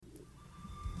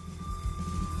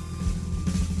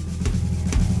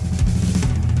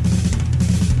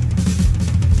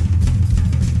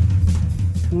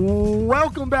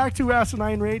welcome back to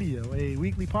Asinine Radio, a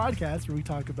weekly podcast where we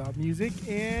talk about music,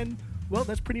 and, well,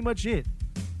 that's pretty much it.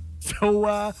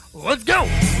 So, let's go!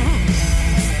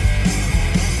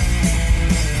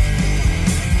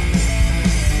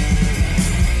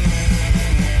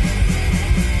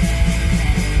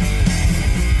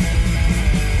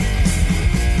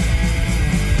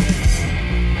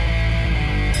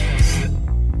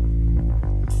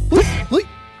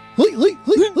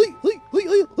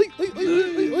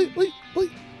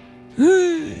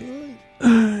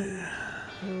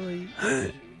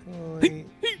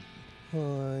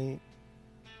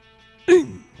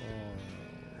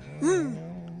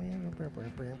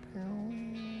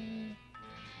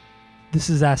 This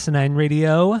is Asinine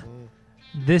Radio.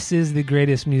 This is the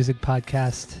greatest music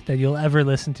podcast that you'll ever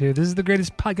listen to. This is the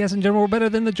greatest podcast in general. We're better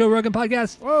than the Joe Rogan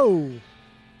podcast. Whoa!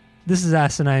 This is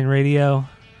Asinine Radio.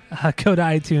 Go to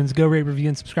iTunes, go rate, review,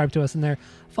 and subscribe to us in there.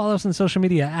 Follow us on social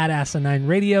media at Asinine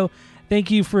Radio.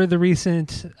 Thank you for the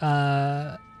recent,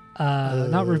 not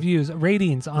reviews,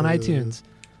 ratings on iTunes.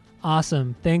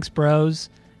 Awesome. Thanks, bros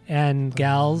and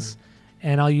gals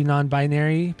and all you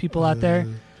non-binary people out there.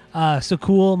 So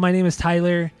cool. My name is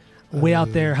Tyler. Way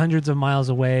out there, hundreds of miles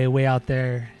away, way out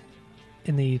there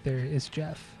in the ether is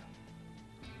Jeff.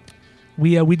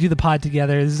 We do the pod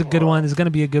together. This is a good one. This is going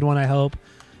to be a good one, I hope.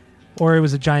 Or it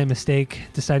was a giant mistake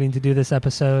deciding to do this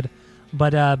episode.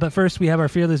 But first, we have our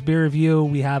Fearless Beer Review.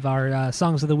 We have our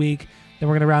Songs of the Week. Then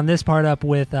we're going to round this part up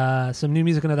with some new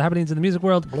music and other happenings in the music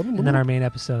world. And then our main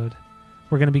episode.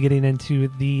 We're going to be getting into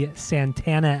the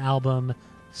Santana album,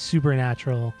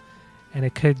 Supernatural. And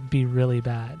it could be really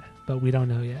bad, but we don't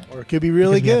know yet. Or it could be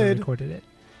really good. Recorded it.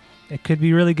 It could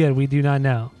be really good. We do not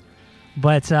know.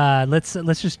 But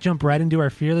let's just jump right into our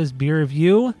Fearless Beer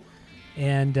Review.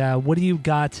 And what do you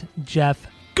got, Jeff?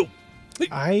 Go.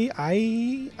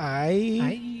 I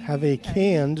have a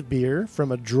canned beer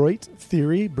from Adroit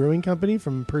Theory Brewing Company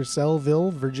from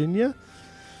Purcellville, Virginia.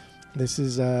 This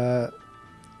is Obulus.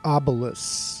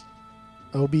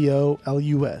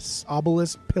 Obolus.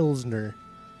 Obulus Pilsner.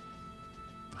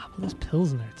 Obulus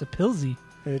Pilsner. It's a Pilsy.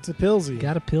 It's a Pilsy.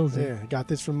 Got a Pilsy. Yeah, got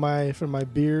this from my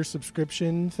beer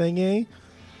subscription thingy.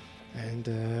 And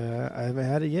I haven't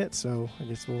had it yet, so I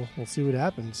guess we'll see what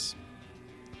happens.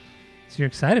 So you're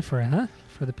excited for it, huh?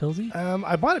 For the Pilsy?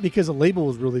 I bought it because the label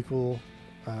was really cool.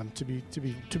 To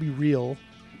be real,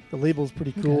 the label is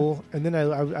pretty cool. Okay. And then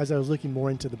as I was looking more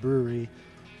into the brewery,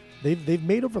 they've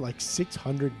made over like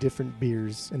 600 different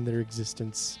beers in their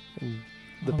existence in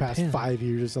the past 5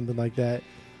 years or something like that.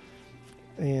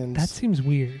 And that seems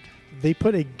weird. They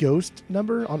put a ghost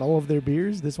number on all of their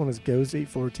beers. This one is Ghost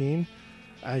 814.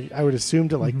 I would assume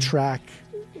to like track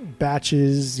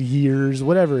batches, years,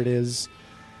 whatever it is.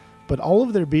 But all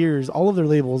of their beers, all of their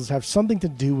labels have something to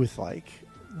do with like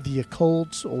the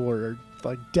occult or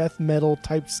like death metal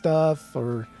type stuff,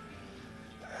 or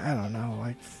I don't know,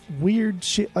 like weird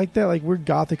shit like that, like weird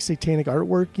gothic satanic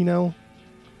artwork, you know?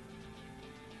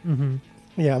 Mm-hmm.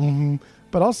 Yeah. Mm-hmm.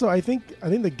 But also, I think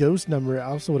the ghost number,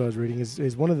 also what I was reading,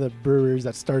 is one of the brewers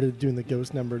that started doing the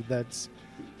ghost number.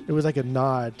 It was like a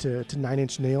nod to Nine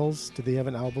Inch Nails. Did they have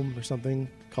an album or something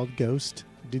called Ghost?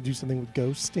 Did they do something with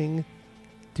ghosting?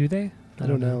 Do they? I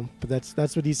don't know. But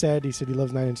that's what he said. He said he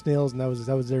loves Nine Inch Nails, and that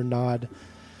was their nod.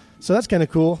 So that's kind of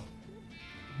cool.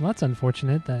 Well, that's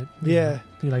unfortunate that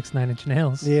he likes Nine Inch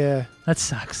Nails. Yeah. That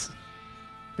sucks.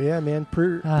 But yeah, man.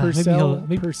 Purcellville.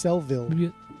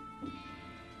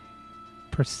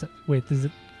 Wait, is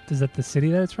that the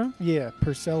city that it's from? Yeah,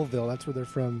 Purcellville. That's where they're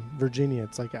from, Virginia.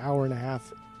 It's like an hour and a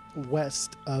half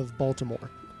west of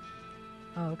Baltimore.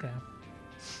 Oh, okay.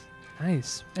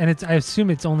 Nice. And I assume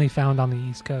it's only found on the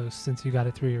East Coast since you got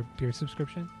it through your beer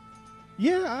subscription?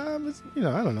 Yeah, I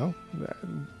don't know.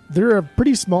 They're a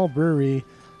pretty small brewery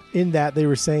in that they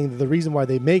were saying that the reason why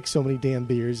they make so many damn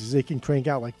beers is they can crank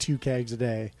out like 2 kegs a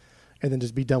day and then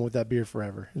just be done with that beer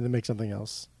forever and then make something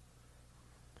else.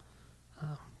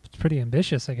 It's pretty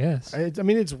ambitious, I guess. I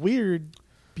mean, it's weird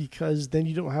because then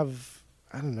you don't have,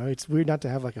 I don't know, it's weird not to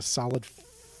have like a solid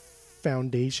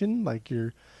foundation. Like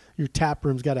your tap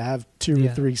room's got to have 2 or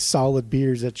 3 solid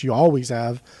beers that you always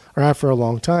have or have for a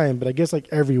long time. But I guess like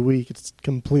every week it's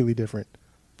completely different.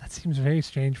 That seems very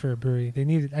strange for a brewery.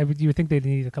 You would think they'd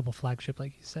need a couple flagship,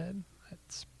 like you said.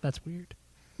 That's weird.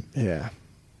 Yeah.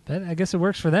 But I guess it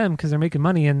works for them because they're making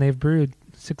money and they've brewed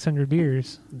 600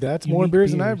 beers. That's more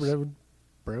beers than I've brewed.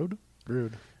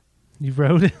 You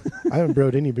brewed? I haven't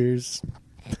brewed any beers.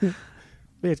 But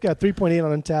it's got 3.8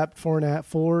 on Untapped,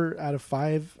 4 out of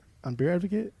 5 on Beer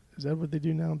Advocate. Is that what they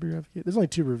do now on Beer Advocate? There's only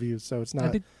 2 reviews, so it's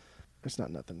not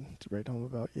nothing to write home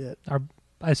about yet.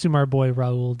 I assume our boy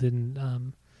Raul didn't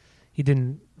he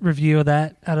didn't review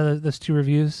that out of those 2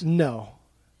 reviews. No.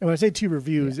 And when I say 2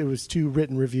 reviews, it was 2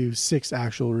 written reviews, 6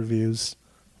 actual reviews.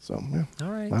 So, yeah.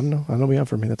 All right. I don't know. I don't be out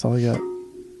for me. That's all I got.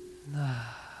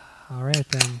 All right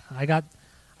then. I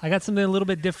got something a little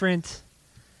bit different.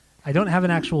 I don't have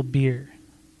an actual beer.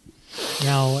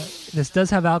 Now, this does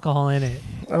have alcohol in it.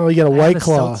 Oh, you got a I White have a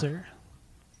Claw. seltzer.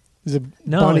 Is it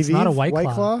No, Bonnie it's not a Vive? White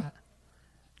Claw.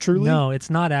 Truly? No, it's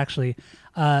not actually.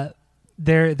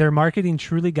 Their marketing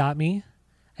truly got me.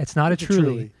 It's not What's a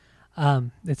Truly.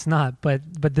 It's not, but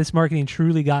this marketing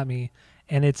truly got me,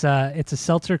 and it's a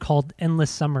seltzer called Endless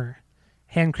Summer,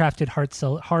 handcrafted hard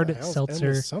seltzer.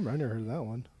 Endless Summer. I never heard of that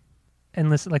one.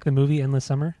 Endless, like the movie Endless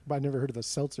Summer. But I never heard of the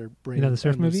seltzer brand. You know the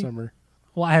surf Endless movie? Summer.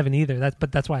 Well, I haven't either.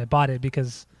 That's why I bought it,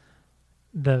 because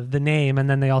the name, and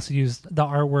then they also used the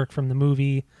artwork from the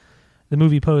movie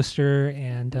poster,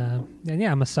 and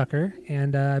yeah, I'm a sucker,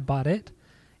 and I bought it,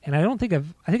 and I think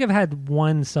I've had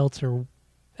one seltzer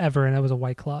ever, and that was a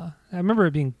White Claw. I remember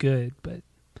it being good, but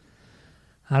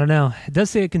I don't know. It does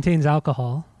say it contains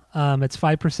alcohol. It's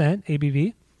 5%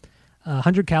 ABV,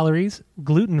 100 calories,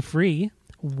 gluten free,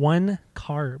 1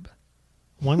 carb,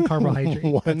 1 carbohydrate.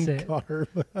 One That's it. carb.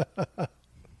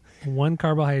 1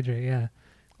 carbohydrate. Yeah.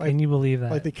 Can you believe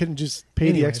that? Like they couldn't just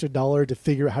pay the extra $1 to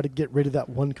figure out how to get rid of that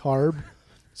 1 carb,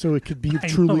 so it could be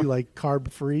truly like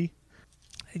carb free.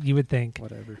 You would think.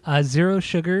 Whatever. 0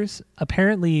 sugars.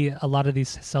 Apparently, a lot of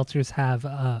these seltzers have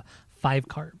 5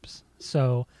 carbs.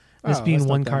 So this Oh, being that's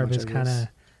not 1 that carb much, is I guess.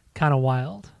 kind of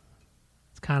wild.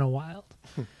 It's kind of wild.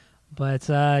 But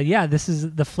yeah,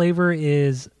 the flavor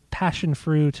is passion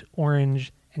fruit,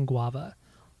 orange, and guava,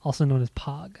 also known as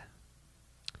POG.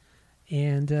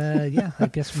 And yeah, I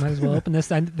guess we might as well open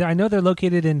this. I know they're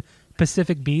located in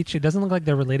Pacific Beach. It doesn't look like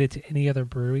they're related to any other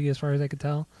brewery, as far as I could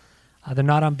tell. They're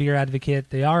not on Beer Advocate.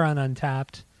 They are on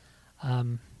Untapped.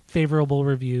 Favorable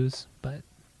reviews, but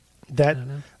I don't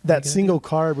know. That single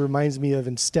carb reminds me of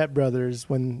in Step Brothers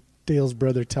when Dale's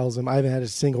brother tells him, "I haven't had a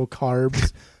single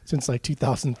carb since like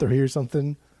 2003 or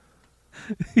something."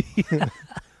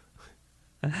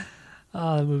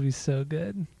 Oh, the movie's so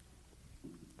good.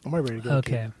 I'm ready to go.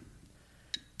 Okay.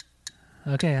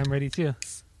 Okay, I'm ready too.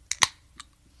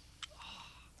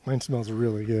 Mine smells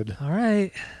really good. All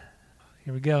right.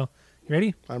 Here we go. You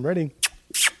ready? I'm ready.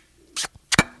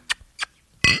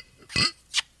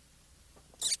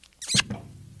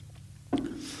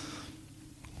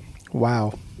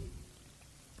 Wow.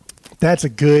 That's a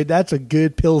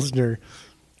good Pilsner.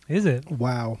 Is it?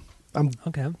 Wow.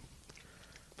 Okay.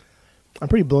 I'm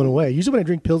pretty blown away. Usually when I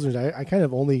drink Pilsners, I kind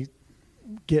of only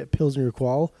get Pilsner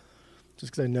Qual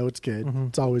just because I know it's good. Mm-hmm.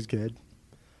 It's always good.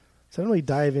 So I don't really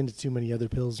dive into too many other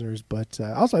Pilsners, but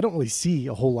also I don't really see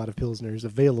a whole lot of Pilsners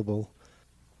available.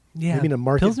 Yeah. Maybe in a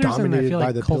market Pilsners, and I dominated feel by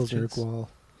like the Pilsner cultures. Qual.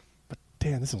 But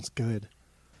damn, this one's good.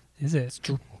 Is it?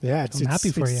 Yeah, I'm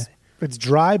happy for you. It's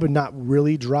dry, but not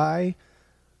really dry.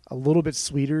 A little bit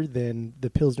sweeter than the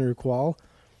Pilsner Qual.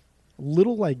 A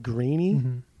little like grainy,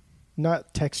 Mm-hmm.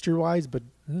 not texture-wise, but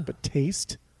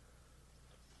taste.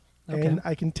 Okay. And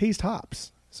I can taste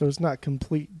hops, so it's not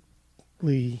completely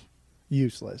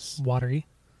useless. Watery.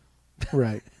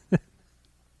 Right. This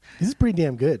is pretty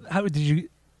damn good. How did you?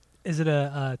 Is it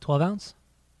a 12 ounce?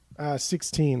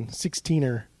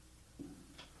 16er.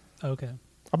 Okay.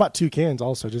 I bought 2 cans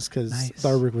also just because Nice. the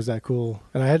artwork was that cool.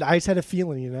 And I just had a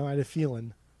feeling, I had a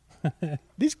feeling.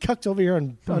 These cucks over here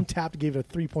on Untapped gave it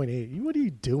a 3.8. What are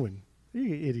you doing?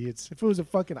 You idiots. If it was a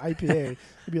fucking IPA, it'd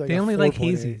be like They a only like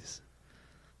 4.8. hazies.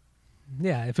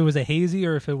 Yeah, if it was a hazy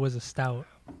or if it was a stout,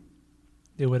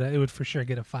 it would for sure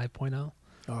get a 5.0.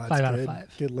 Oh, that's 5 out of good.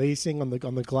 5. Good lacing on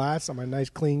the glass, on my nice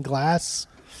clean glass.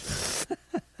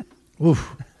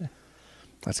 Oof.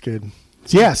 That's good.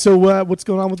 So, yeah, so what's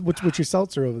going on with your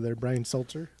seltzer over there, Brian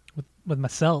Seltzer? With my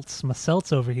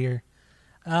seltz over here.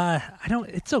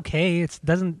 It's okay. It's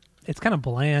kind of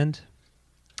bland.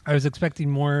 I was expecting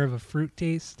more of a fruit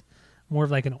taste, more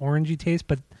of like an orangey taste,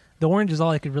 but the orange is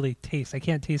all I could really taste. I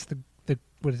can't taste the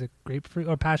what is it, grapefruit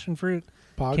or passion fruit?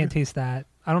 Pog? Can't taste that.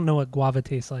 I don't know what guava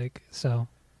tastes like, so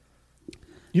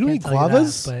You don't can't eat tell you that,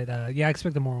 guavas? but yeah, I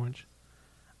expect more orange.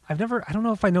 I don't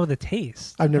know if I know the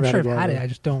taste. I've never I'm had sure a I've had guava. it. I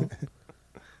just don't.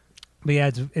 But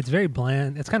yeah, it's very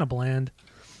bland. It's kind of bland.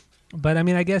 But I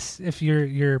mean, I guess if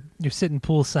you're sitting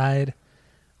poolside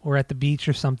or at the beach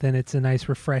or something, it's a nice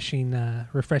refreshing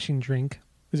drink.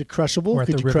 Is it crushable? Or at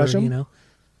Could the you river, crush them? you know.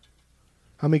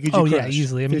 How many could you Oh crush? yeah,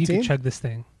 easily. I mean, 15? you could chug this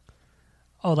thing.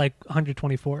 Oh, like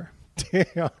 124.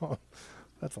 Damn.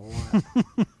 That's a lot.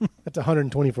 That's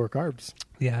 124 carbs.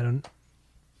 Yeah, I don't.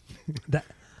 That,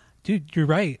 dude, you're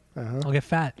right. Uh-huh. I'll get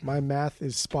fat. My math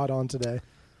is spot on today.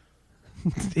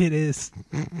 It is.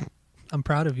 I'm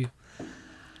proud of you.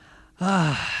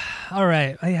 All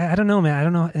right. I don't know, man. I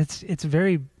don't know. It's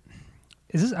very.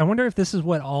 Is this? I wonder if this is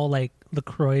what all like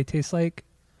LaCroix tastes like,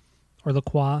 or La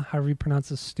Croix, however you pronounce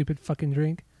this stupid fucking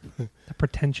drink, the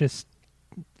pretentious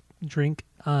drink.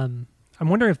 I'm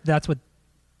wondering if that's what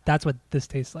this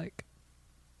tastes like.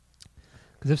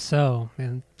 Because if so,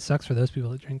 man, it sucks for those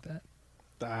people that drink that.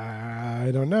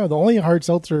 I don't know. The only hard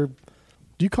seltzer.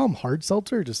 Do you call them hard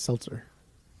seltzer or just seltzer?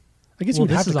 I guess Well,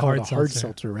 you'd have this to is a call it hard a hard seltzer.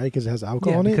 seltzer, right? Because it has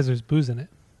alcohol Yeah, in it. because there's booze in it.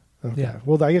 Okay. yeah.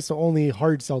 Well, I guess the only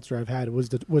hard seltzer I've had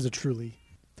was a Truly.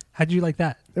 How'd you like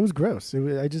that? It was gross. It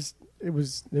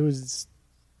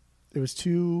was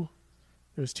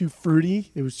too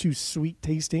fruity. It was too sweet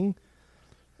tasting,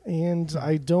 and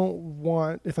I don't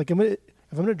want if I'm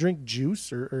gonna drink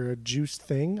juice or a juice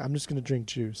thing, I'm just gonna drink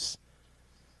juice.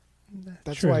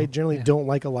 That's True. why I generally Yeah. don't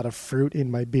like a lot of fruit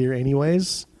in my beer,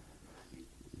 anyways.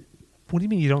 What do you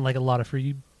mean you don't like a lot of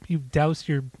fruit? You douse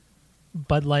your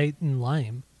Bud Light and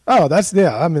lime. Oh, that's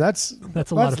I mean that's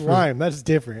a lot of fruit. lime. That's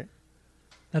different.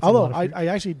 That's Although a lot of fruit. I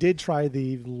actually did try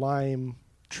the lime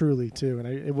Truly too, and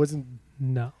it wasn't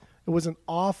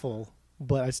awful,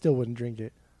 but I still wouldn't drink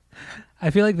it. I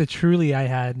feel like the Truly I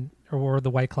had, or the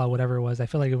White Claw, whatever it was, I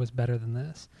feel like it was better than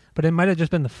this. But it might have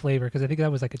just been the flavor, because I think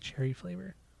that was like a cherry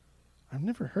flavor. I've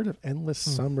never heard of Endless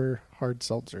Summer Hard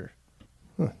Seltzer.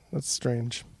 Huh, that's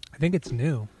strange. I think it's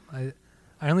new. I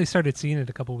only started seeing it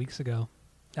a couple weeks ago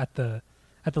at the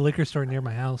liquor store near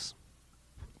my house.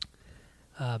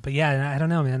 But yeah, I don't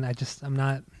know, man. I'm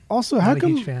not. Also, not how a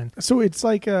come? huge fan. So it's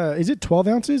like, is it 12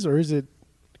 ounces or is it?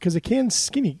 Because the can's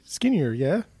skinnier,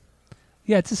 yeah.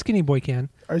 Yeah, it's a skinny boy can.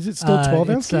 Or is it still 12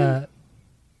 ounce? Can?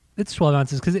 It's 12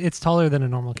 ounces because it's taller than a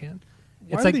normal can.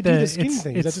 Why It's do like they do the skinny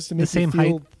thing? Is that it's just to the make same you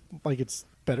feel height. like it's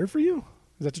better for you?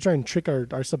 Is that to try and trick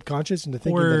our subconscious into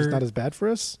thinking that Or- it's not as bad for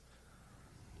us?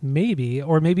 Maybe,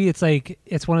 or maybe it's like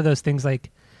it's one of those things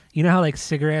like, you know how like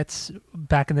cigarettes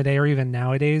back in the day or even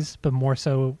nowadays, but more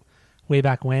so way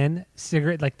back when,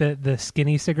 cigarette like the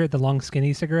skinny cigarette, the long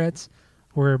skinny cigarettes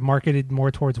were marketed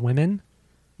more towards women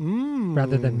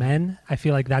rather than men. I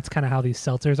feel like that's kind of how these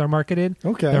seltzers are marketed.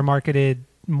 Okay. They're marketed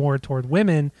more toward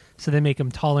women, so they make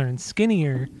them taller and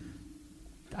skinnier.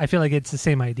 I feel like it's the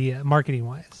same idea, marketing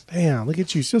wise. Damn, look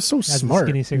at you. You're so the smart.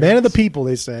 skinny Man of cigarettes. the people,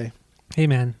 they say. Hey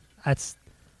man, that's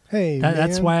Hey,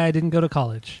 why I didn't go to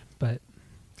college, but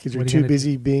Because you're what are you too gonna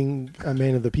busy being a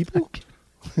man of the people?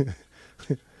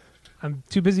 I'm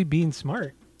too busy being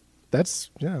smart. That's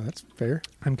fair.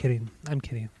 I'm kidding. I'm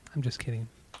just kidding.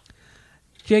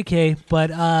 JK, but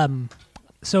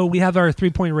so we have our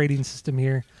 3-point rating system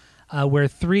here, where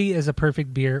 3 is a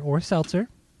perfect beer or seltzer.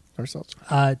 Ourselves.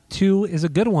 2 is a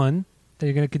good one that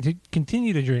you're going to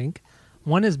continue to drink.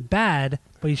 1 is bad,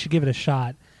 but you should give it a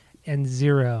shot. And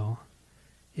 0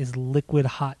 is liquid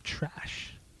hot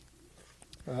trash.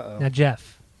 Uh-oh. Now,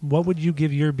 Jeff, what would you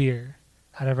give your beer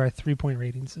out of our 3-point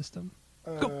rating system?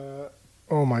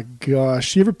 Oh my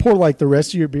gosh! You ever pour like the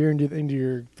rest of your beer into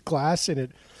your glass and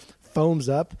it foams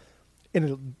up, and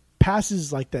it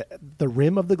passes like the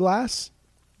rim of the glass,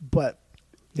 but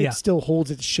it Yeah. still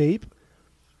holds its shape,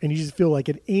 and you just feel like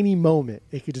at any moment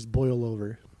it could just boil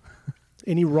over.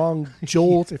 Any wrong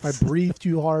jolt, if I breathe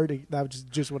too hard, that was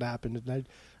just what happened. And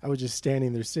I was just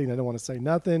standing there sitting. I didn't want to say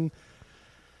nothing.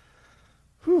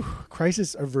 Whew.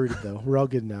 Crisis averted, though. We're all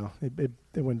good now.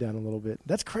 It went down a little bit.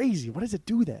 That's crazy. Why does it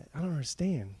do that? I don't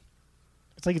understand.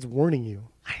 It's like it's warning you.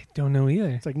 I don't know either.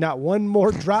 It's like, not one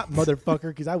more drop, motherfucker,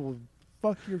 because I will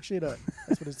fuck your shit up.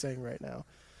 That's what it's saying right now.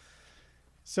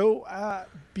 So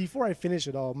before I finish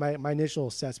it all, my initial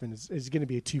assessment is going to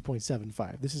be a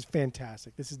 2.75. This is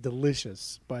fantastic. This is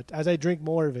delicious. But as I drink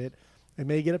more of it, it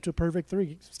may get up to a perfect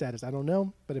 3 status. I don't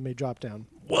know, but it may drop down.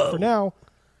 Whoa. For now,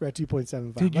 we're at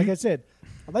 2.75. Dude, Like I said,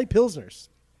 I like Pilsners.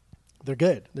 They're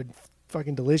good. They're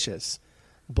fucking delicious.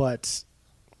 But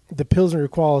the Pilsner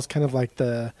Qual is kind of like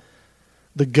the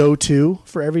go-to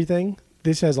for everything.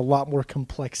 This has a lot more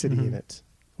complexity in it,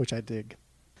 which I dig.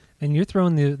 And you're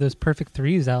throwing those perfect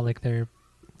 3s out like they're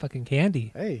fucking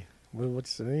candy. Hey, what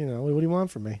do you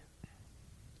want from me?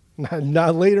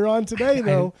 Not later on today,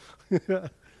 though.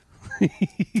 I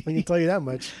can tell you that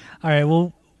much. All right,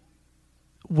 well,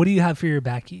 what do you have for your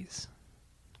backies?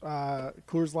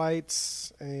 Coors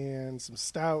Lights and some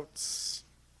stouts,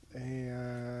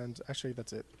 and actually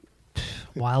that's it.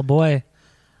 Wild boy.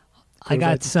 I Coors got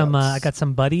Lights and some. stouts. I got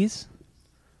some buddies.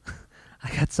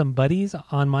 I got some buddies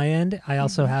on my end. I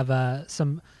also have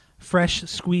some fresh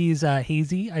squeeze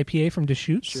hazy IPA from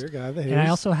Deschutes. Sure, got the And I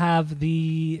also have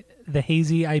the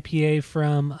hazy IPA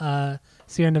from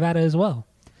Sierra Nevada as well.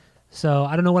 So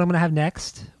I don't know what I'm going to have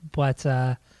next, but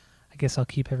I guess I'll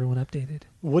keep everyone updated.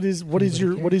 What is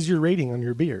your rating on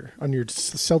your beer, on your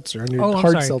seltzer, on your I'm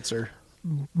hard sorry. seltzer?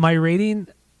 My rating,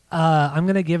 I'm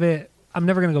gonna give it. I'm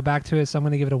never gonna go back to it, so I'm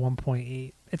gonna give it a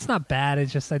 1.8. It's not bad.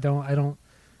 It's just I'm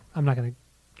not gonna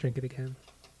drink it again.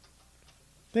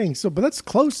 Dang, but that's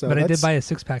close though. But I did buy a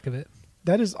 6-pack of it.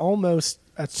 That is almost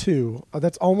a 2.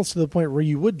 That's almost to the point where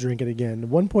you would drink it again.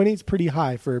 1.8 is pretty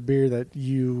high for a beer that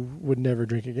you would never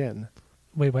drink again.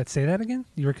 Wait, what? Say that again?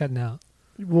 You were cutting out.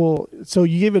 Well, so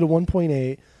you gave it a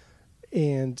 1.8,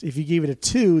 and if you gave it a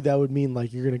 2, that would mean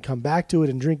like you're going to come back to it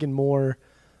and drink it more.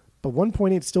 But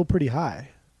 1.8 is still pretty high.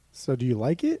 So do you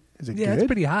like it? Is it good? Yeah, it's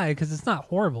pretty high because it's not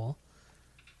horrible.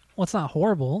 Well, it's not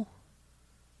horrible,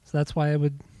 so that's why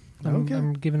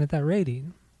I'm giving it that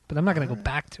rating. But I'm not going to go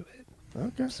back to it.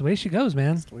 Okay. It's the way she goes,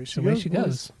 man. It's the way she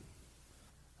goes.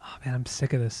 Oh, man, I'm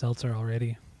sick of this seltzer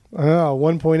already. Oh,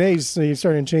 1.8, so you're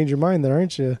starting to change your mind there,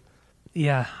 aren't you?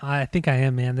 Yeah, I think I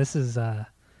am, man. This is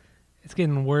it's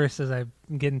getting worse as I'm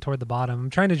getting toward the bottom. I'm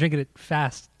trying to drink it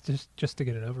fast just to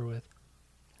get it over with.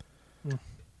 I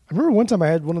remember one time I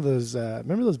had one of those,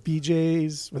 remember those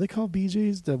BJs? Were they called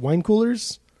BJs? The wine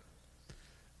coolers?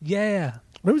 Yeah.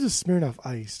 What was a Smirnoff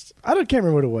Ice? Can't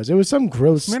remember what it was. It was some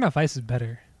gross. Smirnoff Ice is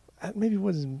better. Maybe it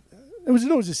wasn't. It was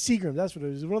a Seagram. That's what it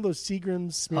was. One of those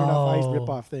Seagrams Smirnoff Ice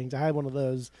ripoff things. I had one of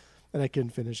those, and I couldn't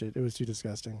finish it. It was too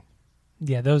disgusting.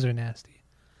 Yeah, those are nasty.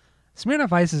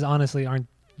 Smirnoff Ices honestly aren't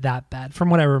that bad. From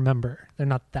what I remember, they're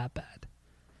not that bad.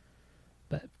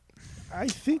 But I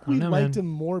think we liked them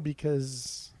more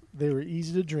because they were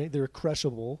easy to drink. They were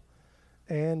crushable,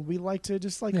 and we like to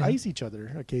just ice each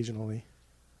other occasionally.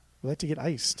 We like to get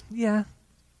iced. Yeah.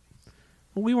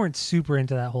 Well, we weren't super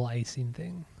into that whole icing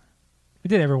thing. We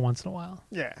did every once in a while.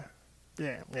 Yeah.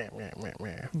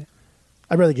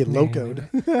 I'd rather get locoed.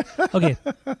 Okay.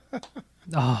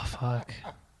 Oh, fuck.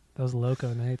 Those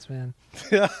Loco nights, man.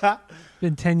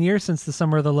 Been 10 years since the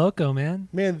summer of the Loco, man.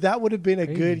 Man, that would have been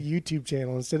Crazy. a good YouTube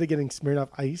channel. Instead of getting Smirnoff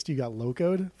iced, you got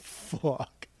locoed.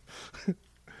 Fuck.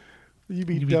 You'd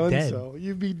be done so.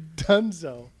 You'd be done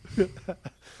so.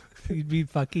 You'd be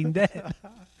fucking dead.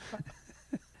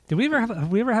 Have we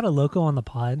ever had a Loco on the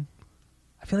pod?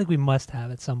 I feel like we must have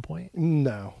at some point.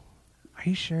 No. Are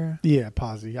you sure? Yeah,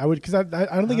 Posy. I would, because I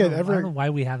don't think I've ever. I don't know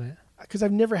why we haven't. Because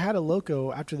I've never had a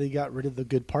Loco after they got rid of the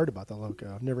good part about the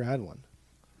Loco. I've never had one.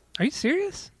 Are you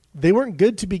serious? They weren't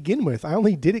good to begin with. I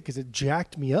only did it because it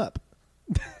jacked me up.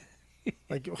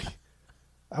 Like,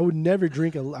 I would never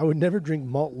drink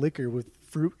malt liquor with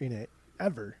fruit in it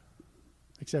ever,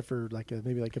 except for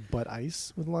maybe a Bud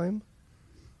Ice with lime.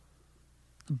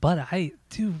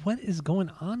 Dude, what is going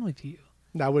on with you?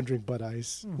 No, I wouldn't drink Bud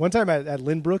Ice. One time at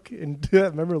Lynbrook, and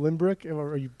remember Lynbrook?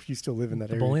 Or you still live in that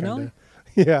area? Bowling alley?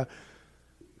 Yeah.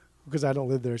 Because I don't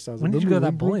live there. So I was when did you go to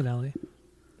that bowling alley?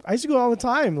 I used to go all the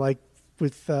time,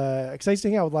 because I used to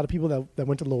hang out with a lot of people that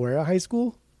went to Loera High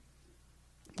School,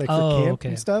 for camp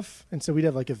and stuff. And so we'd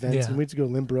have events, and we'd to go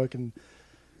to Lynbrook. And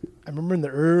I remember in the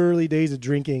early days of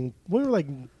drinking, we were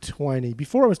 20.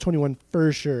 Before I was 21,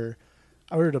 for sure,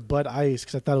 I ordered a Bud Ice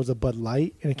because I thought it was a Bud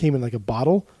Light, and it came in a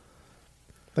bottle.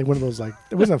 One of those, it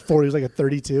wasn't a 40, it was a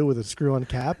 32 with a screw-on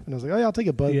cap. And I was like, oh, yeah, I'll take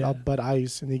a Bud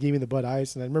Ice. And they gave me the Bud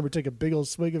Ice. And I remember taking a big old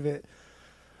swig of it.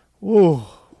 Whoa,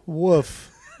 woof.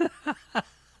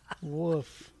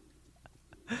 Woof.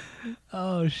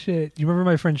 Oh, shit. You remember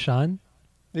my friend Sean?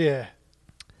 Yeah.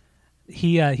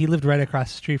 He lived right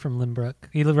across the street from Lynbrook.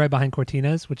 He lived right behind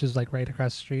Cortina's, which is right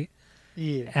across the street.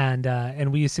 Yeah.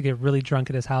 And we used to get really drunk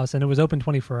at his house. And it was open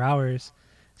 24 hours.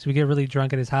 So we get really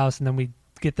drunk at his house, and then we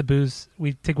get the booze.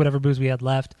 We take whatever booze we had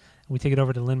left, and we take it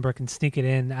over to Lynbrook and sneak it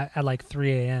in at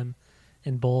 3 a.m.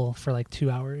 and bowl for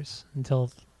 2 hours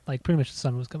until pretty much the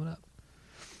sun was coming up.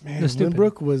 Man,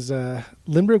 Lynbrook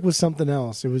was something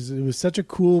else. It was such a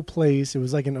cool place. It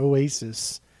was like an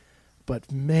oasis,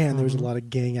 but man, there was a lot of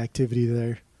gang activity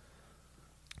there.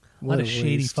 A lot of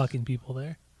shady fucking people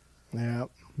there. Yeah.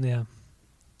 Yeah.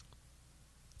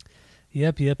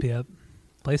 Yep.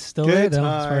 Place is still there though,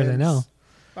 as far as I know.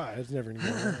 It's never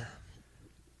anymore.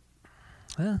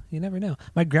 Well, you never know.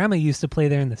 My grandma used to play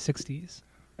there in the 60s.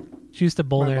 She used to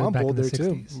bowl there back in the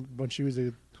 60s. Too, when she was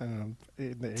in the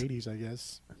 80s, I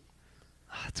guess.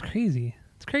 It's crazy.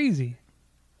 It's crazy.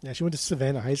 Yeah, she went to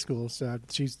Savannah High School, so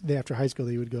after high school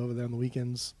they would go over there on the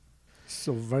weekends.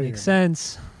 So very makes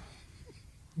sense.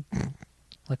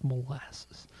 Like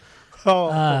molasses.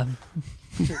 Oh.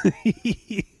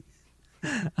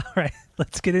 All right,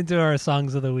 let's get into our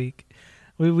songs of the week.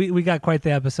 We got quite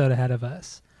the episode ahead of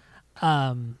us.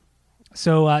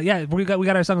 So we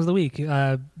got our songs of the week.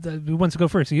 Who wants to go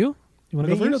first? You want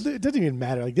to go first? It doesn't even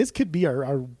matter. This could be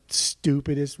our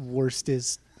stupidest,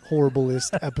 worstest,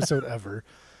 horriblest episode ever.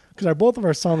 Because both of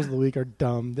our songs of the week are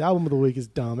dumb. The album of the week is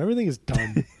dumb. Everything is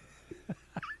dumb.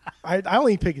 I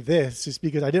only picked this just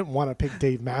because I didn't want to pick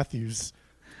Dave Matthews.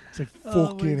 It's like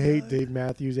fucking hate Dave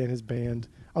Matthews and his band.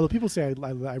 Although people say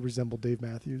I resemble Dave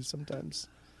Matthews sometimes.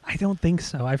 I don't think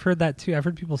so. I've heard that too. I've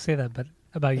heard people say that, but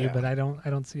about you, but I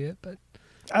don't see it. But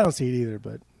I don't see it either.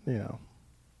 But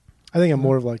I think I'm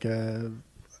more of like a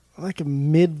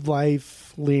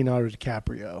midlife Leonardo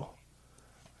DiCaprio.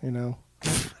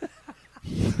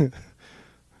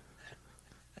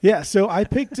 Yeah. So I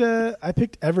picked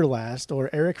Everlast, or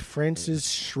Eric Francis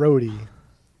Schrody,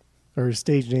 or his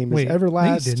stage name is Everlast.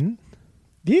 No, you didn't.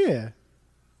 Yeah.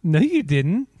 No, you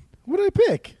didn't. What did I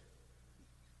pick?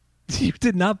 You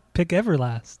did not pick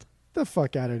Everlast. The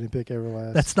fuck out! I didn't pick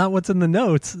Everlast. That's not what's in the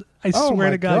notes. I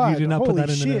swear to God, you did not put that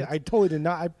in the notes. I totally did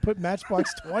not. I put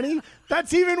Matchbox 20.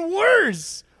 That's even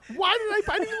worse. Why did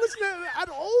I didn't listen to that at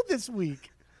all this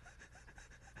week.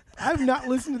 I've not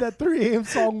listened to that 3 a.m.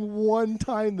 song one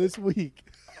time this week.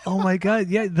 Oh my God!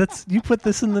 Yeah, you put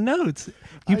this in the notes.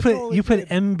 You put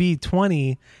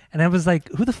MB20, and I was like,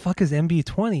 "Who the fuck is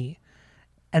MB20?"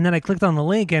 And then I clicked on the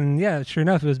link, and yeah, sure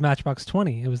enough, it was Matchbox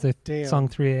 20. It was the song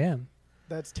 3 a.m.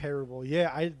 That's terrible.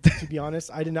 Yeah, to be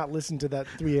honest, I did not listen to that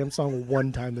 3 a.m. song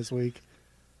one time this week.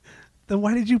 Then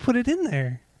why did you put it in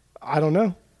there? I don't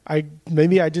know. It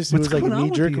was like a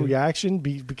knee-jerk reaction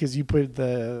because you put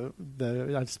the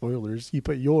not spoilers, you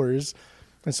put yours,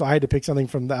 and so I had to pick something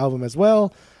from the album as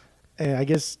well. And I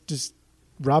guess just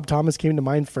Rob Thomas came to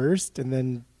mind first, and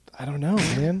then I don't know,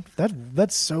 man.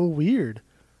 That's so weird.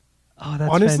 Oh,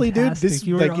 that's honestly, fantastic.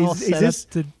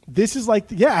 Dude. This is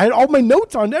like I had all my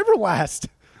notes on Everlast.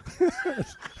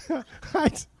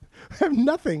 I have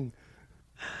nothing.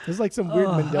 There's like some weird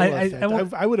Mandela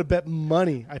effect. I would have bet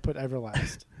money I put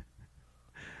Everlast.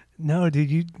 No,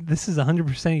 dude, this is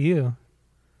 100% you.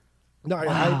 No,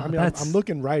 wow, I'm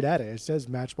looking right at it. It says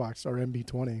Matchbox or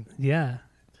MB20. Yeah.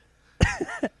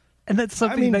 And that's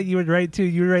something that you would write too.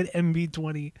 You would write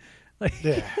MB20.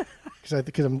 Yeah.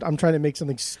 Because I'm trying to make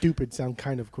something stupid sound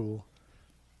kind of cool.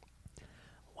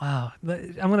 Wow,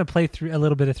 I'm gonna play a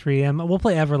little bit of 3AM. We'll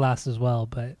play Everlast as well,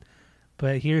 but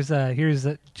here's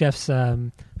Jeff's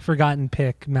forgotten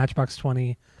pick, Matchbox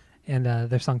 20, and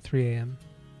their song 3AM.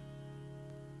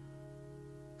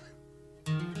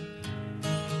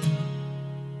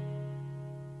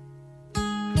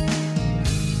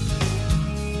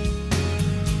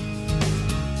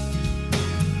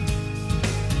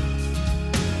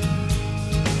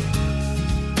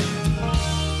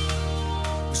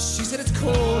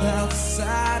 Cold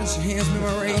outside and she hands me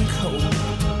my raincoat.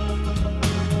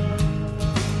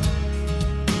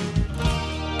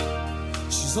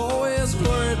 She's always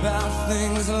worried about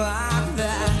things like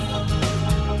that.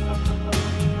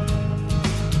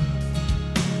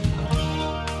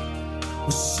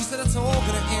 Well, she said it's all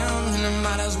gonna end and it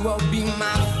might as well be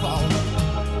my fault.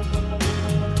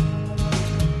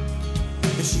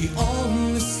 And she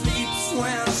only sleeps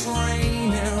when it's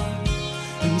raining,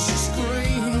 and she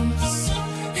screams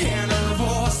and her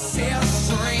voice is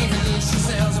strange. She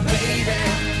says, baby,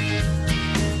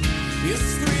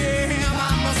 it's 3 a.m.,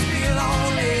 I must be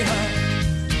lonely.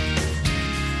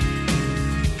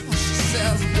 She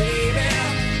says, baby,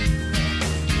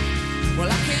 well,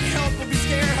 I can't help but be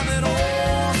scared of it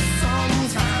all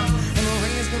sometimes. And the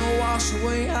rain's gonna wash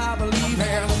away, I believe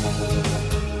it.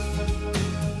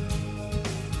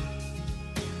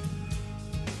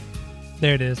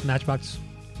 There it is, Matchbox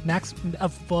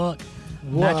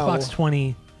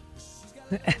 20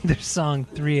 and their song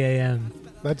 3 a.m.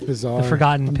 That's bizarre. The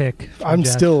forgotten pick. I'm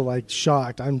Jeff. Still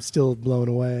shocked. I'm still blown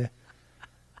away.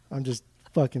 I'm just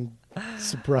fucking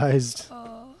surprised.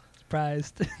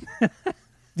 Surprised.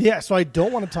 Yeah, so I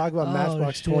don't want to talk about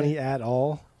Matchbox 20 at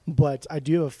all, but I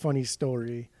do have a funny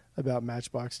story about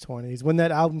Matchbox 20s. When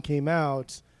that album came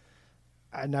out,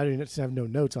 I didn't have no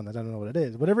notes on that. I don't know what it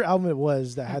is. Whatever album it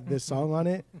was that had this song on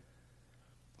it.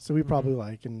 So we probably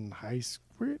like in high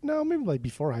school. No, maybe like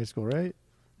before high school, right?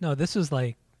 No, this was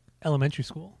like elementary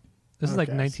school. This is like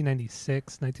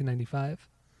 1996, 1995.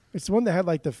 It's the one that had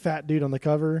like the fat dude on the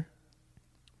cover.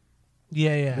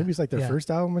 Yeah. Maybe it's like their first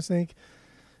album, I think.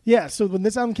 Yeah, so when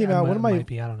this album came out, one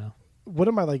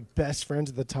of my like best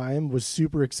friends at the time was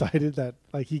super excited that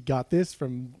like he got this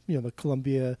from, the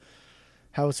Columbia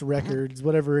House Records,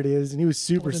 whatever it is, and he was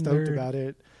super stoked about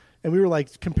it. And we were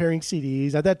like comparing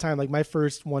CDs. At that time, like my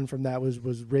first one from that was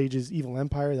Rage's Evil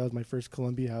Empire. That was my first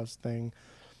Columbia House thing.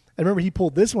 I remember he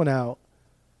pulled this one out,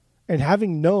 and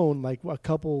having known like a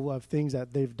couple of things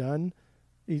that they've done,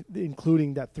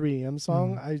 including that 3 a.m.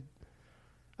 song, I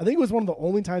think it was one of the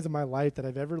only times in my life that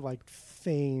I've ever like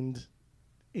feigned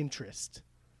interest.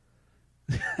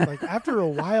 Like after a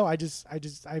while, I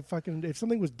fucking, if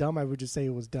something was dumb, I would just say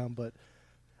it was dumb. But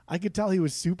I could tell he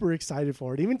was super excited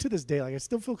for it. Even to this day, like I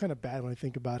still feel kind of bad when I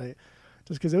think about it,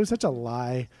 just because it was such a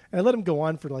lie. And I let him go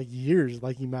on for like years,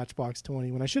 liking Matchbox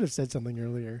 20, when I should have said something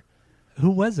earlier. Who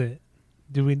was it?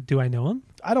 Do I know him?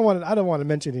 I don't want to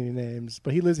mention any names,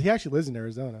 but he actually lives in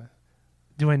Arizona.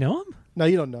 Do I know him? No,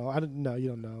 you don't know. No, you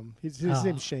don't know him. His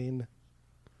name's Shane.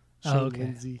 Shane Oh, okay.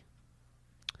 Lindsay.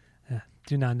 Yeah,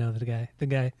 do not know the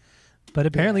guy. But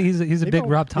apparently he's a Maybe big I'll-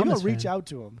 Rob Thomas Maybe I'll reach fan. out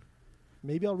to him.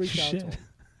 Maybe I'll reach out to Shit. him.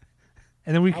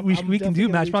 And then we I'm can do definitely gonna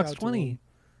reach Matchbox out to 20. him.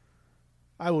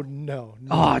 I would no.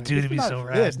 Oh, dude, it'd be Not so after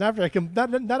rad. this.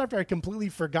 Not after I completely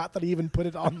forgot that I even put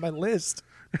it on my list.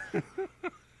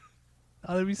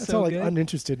 Oh, that'd be That's so how like good.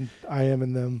 uninterested I am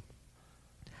in them.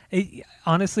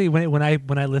 Honestly, when I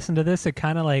listened to this, it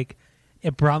kind of like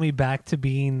it brought me back to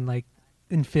being like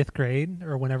in 5th grade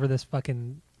or whenever this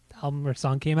fucking album or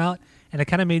song came out, and it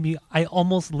kind of made me. I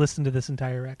almost listened to this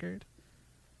entire record.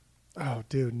 Oh,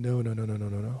 dude, no.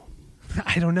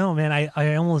 I don't know, man.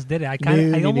 I almost did it.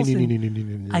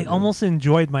 I almost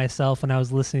enjoyed myself when I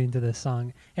was listening to this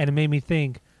song, and it made me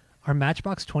think: Are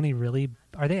Matchbox 20 really?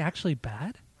 Are they actually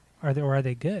bad? Are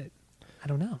they good? I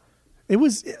don't know. It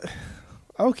was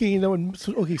okay, you know.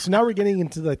 So now we're getting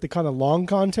into like the kind of long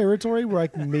con territory where I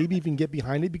can maybe even get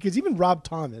behind it, because even Rob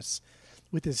Thomas,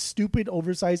 with his stupid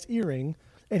oversized earring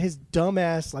and his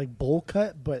dumbass like bowl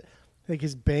cut, but like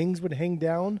his bangs would hang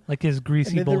down, Like his and greasy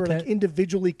then they bowl were cut. like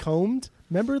individually combed.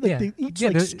 Remember, like Yeah. each Yeah,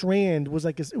 like there- strand was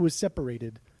like it was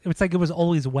separated. It's like it was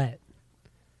always wet.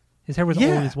 His hair was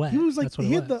always wet. He was like That's what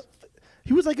he it had was.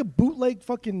 he was like a bootleg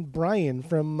fucking Brian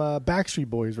from Backstreet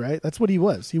Boys, right? That's what he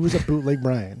was. He was a bootleg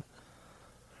Brian.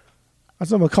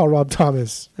 That's what I'm gonna call Rob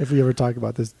Thomas if we ever talk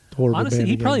about this horrible Honestly, band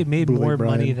he again. probably made Bootleg more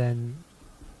Brian. money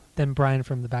than Brian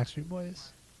from the Backstreet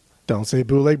Boys. Don't say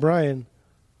bootleg Brian.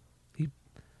 He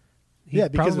Yeah,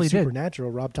 because probably of did.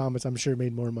 Supernatural, Rob Thomas, I'm sure,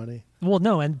 made more money. Well,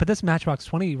 no, but this Matchbox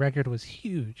 20 record was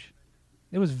huge.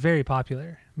 It was very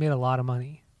popular. Made a lot of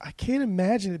money. I can't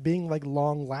imagine it being like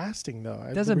long lasting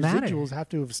though. Doesn't the matter. residuals have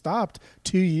to have stopped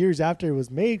 2 years after it was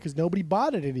made because nobody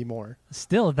bought it anymore.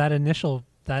 Still, that initial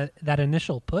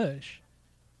push.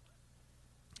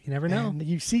 You never know. And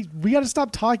you see, we got to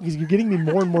stop talking because you're getting me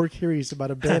more and more curious about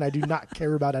a band I do not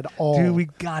care about at all. Dude, we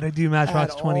gotta do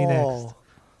Matchbox At 20 next. all.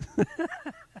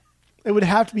 It would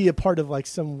have to be a part of like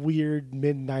some weird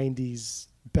mid '90s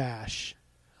bash.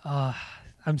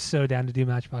 I'm so down to do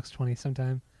Matchbox 20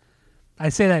 sometime. I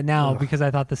say that now Ugh. because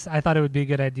I thought it would be a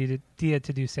good idea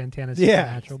to do Santana's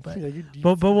Yeah, Supernatural, but Yeah,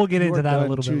 but we'll get you into are that a done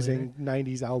little bit choosing later.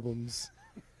 '90s albums.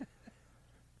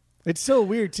 It's so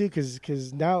weird too,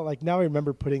 because now I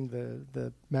remember putting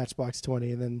the Matchbox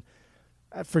 20, and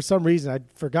then for some reason I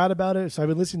forgot about it. So I've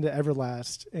been listening to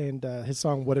Everlast and his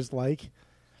song "What It's Like,"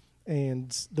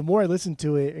 and the more I listened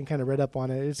to it and kind of read up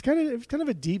on it, it's kind of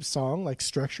a deep song, like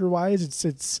structure wise.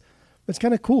 It's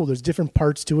kind of cool. There's different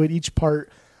parts to it. Each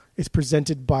part is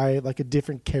presented by like a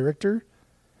different character,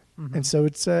 and so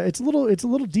it's a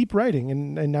little deep writing,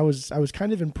 and I was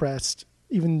kind of impressed.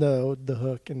 Even though the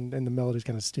hook and the melody is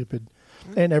kind of stupid,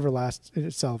 and Everlast in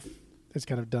itself is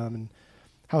kind of dumb, and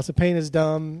House of Pain is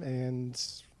dumb, and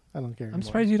I don't care. I'm anymore.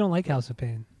 surprised you don't like House of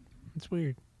Pain. It's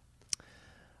weird.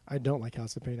 I don't like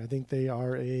House of Pain. I think they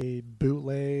are a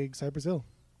bootleg Cypress Hill.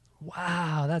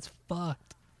 Wow, that's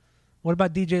fucked. What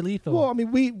about DJ Lethal? Well, I mean,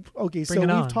 so Bring it we've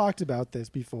on. talked about this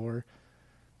before.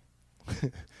 Uh-huh.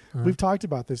 We've talked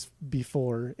about this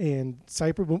before, and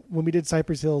when we did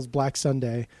Cypress Hill's Black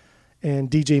Sunday,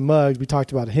 and DJ Muggs, we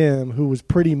talked about him, who was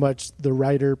pretty much the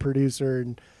writer, producer,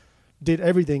 and did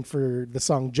everything for the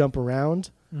song "Jump Around."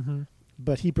 Mhm.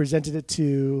 But he presented it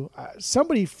to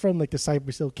somebody from like the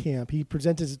Cypress Hill camp. He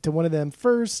presented it to one of them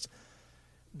first.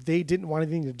 They didn't want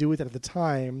anything to do with it at the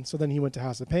time, so then he went to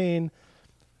House of Pain,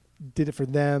 did it for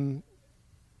them,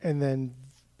 and then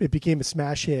it became a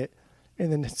smash hit.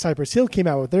 And then Cypress Hill came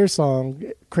out with their song,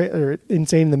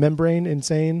 "Insane in the Membrane,"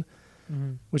 "Insane,"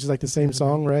 Mhm. which is like the same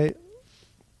song, right?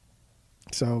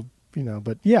 So,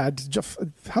 but yeah,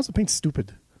 House of Pain's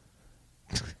stupid.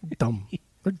 Dumb.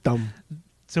 They're dumb.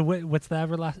 So what's the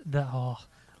Everlast?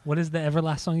 What is the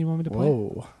Everlast song you want me to play?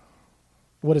 Whoa.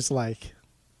 What it's like.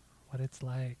 What it's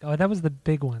like? Oh, that was the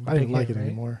big one. the I didn't big like hit, it right?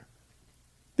 anymore.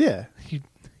 Yeah.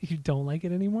 You don't like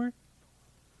it anymore?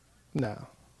 No.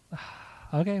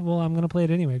 Okay, well, I'm going to play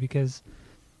it anyway because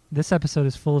this episode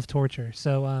is full of torture.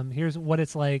 So here's What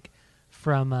It's Like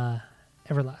from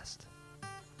Everlast.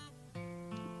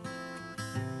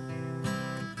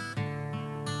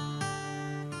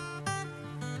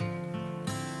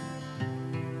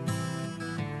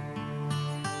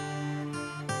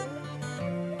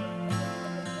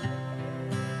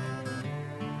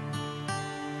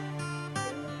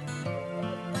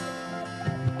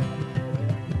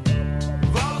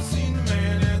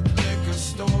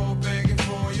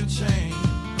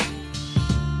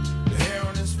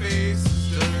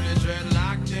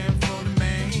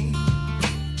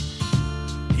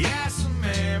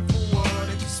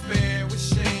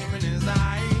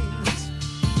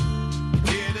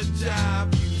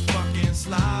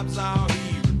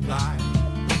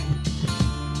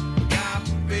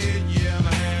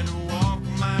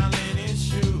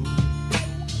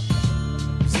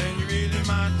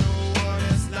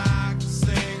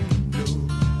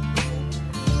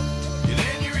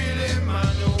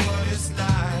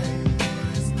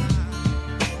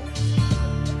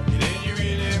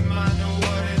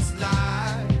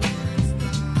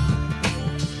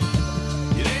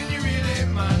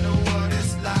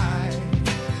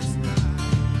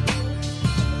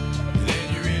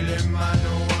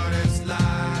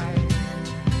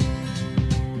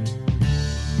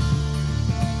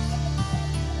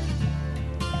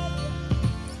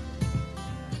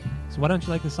 Why don't you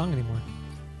like this song anymore?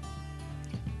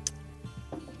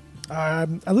 I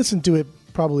listened to it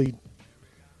probably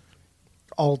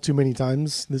all too many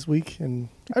times this week, and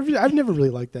I've never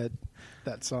really liked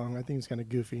that song. I think it's kind of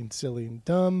goofy and silly and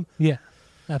dumb. Yeah,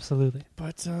 absolutely.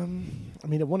 But I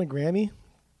mean, it won a Grammy,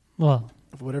 Well,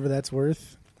 for whatever that's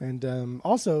worth, and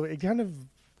also it kind of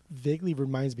vaguely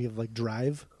reminds me of like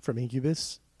Drive from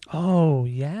Incubus, oh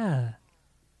yeah,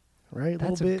 right?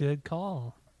 that's a little bit. good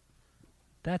call.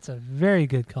 That's a very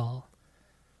good call.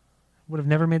 Would have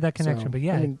never made that connection, So, but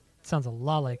yeah, I mean, it sounds a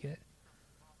lot like it.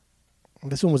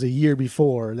 this one was a year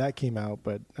before that came out,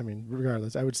 but I mean,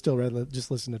 regardless, I would still rather just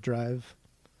listen to Drive.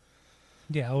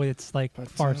 Yeah, oh, it's like But,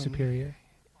 far superior.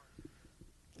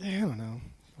 Yeah, I don't know.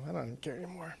 I don't care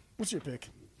anymore. What's your pick?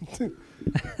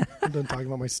 I'm done talking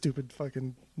about my stupid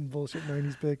fucking bullshit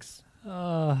 90s picks.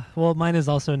 Well, mine is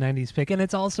also a 90s pick, and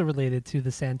it's also related to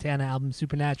the Santana album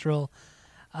Supernatural.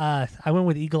 I went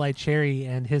with Eagle Eye Cherry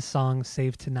and his song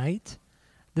Save Tonight.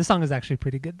 This song is actually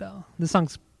pretty good, though. This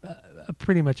song's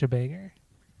pretty much a banger.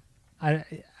 I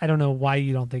don't know why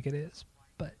you don't think it is,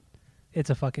 but it's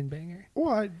a fucking banger.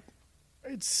 Well,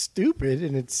 it's stupid,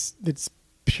 and it's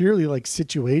purely like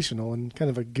situational and kind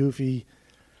of a goofy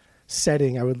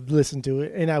setting. I would listen to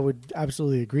it, and I would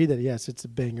absolutely agree that yes, it's a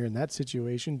banger in that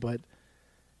situation. But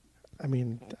I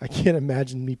mean, I can't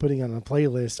imagine me putting it on a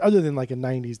playlist other than like a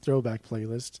 '90s throwback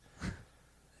playlist.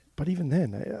 But even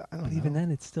then, I don't know. Even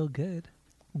then, it's still good.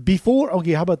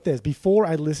 Okay, how about this? Before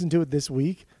I listened to it this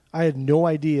week, I had no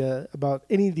idea about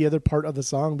any of the other part of the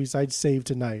song besides Save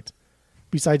Tonight.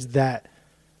 Besides that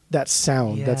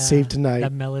sound, that Save Tonight.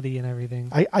 That melody and everything.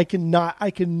 I cannot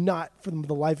for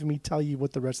the life of me tell you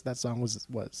what the rest of that song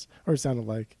was or sounded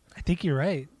like. I think you're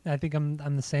right. I think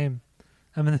I'm the same.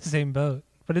 I'm in the same boat.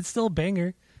 But it's still a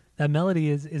banger. That melody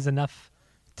is enough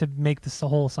to make this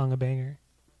whole song a banger.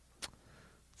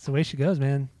 It's the way she goes,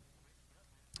 man.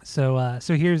 So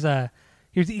here's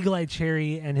Eagle Eye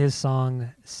Cherry and his song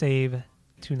Save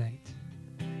Tonight.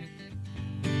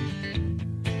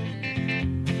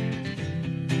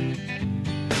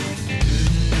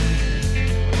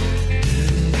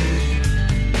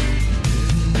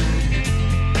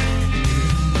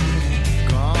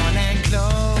 Gone and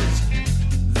close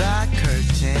the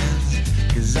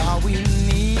curtains, 'cause all we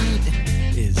need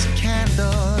is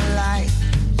candlelight.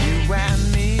 You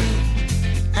and me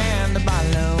and a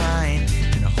bottle of wine,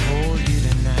 and I'll hold you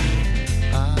tonight.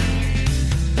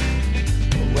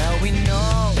 Well, we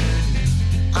know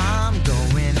I'm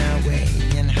going away,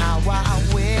 and how I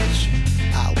wish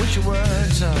you were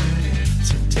so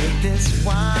take this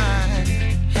wine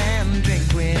and drink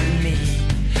with me.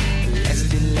 Let's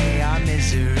delay our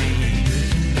misery.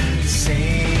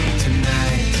 Save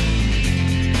tonight,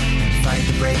 fight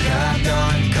the break of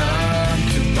dawn. Come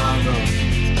tomorrow,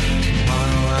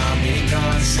 I'll be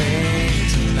gone. Save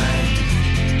tonight,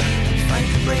 fight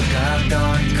the break of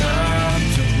dawn. Come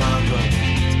tomorrow,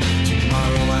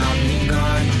 I'll be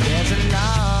gone. There's a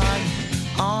log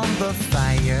on the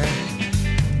fire,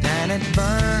 and it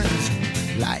burns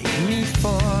like me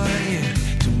for you.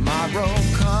 Tomorrow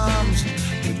comes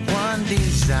with one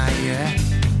desire,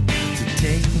 to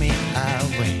take me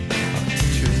away. Oh,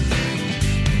 it's true.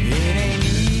 It ain't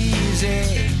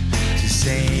easy to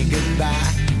say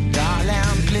goodbye.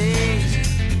 Darling, please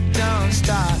don't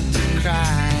start to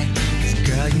cry. 'Cause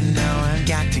girl, you know I've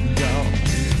got to go.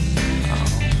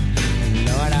 Oh, and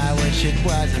Lord, I wish it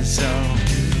wasn't so.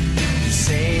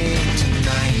 Save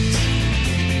tonight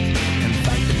and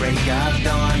fight the break of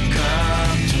dawn.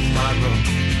 Come tomorrow,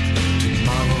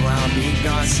 I'll be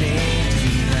gone. Save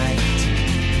tonight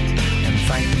and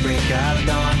fight the break of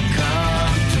dawn.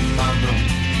 Come tomorrow,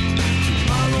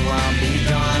 I'll be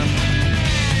gone.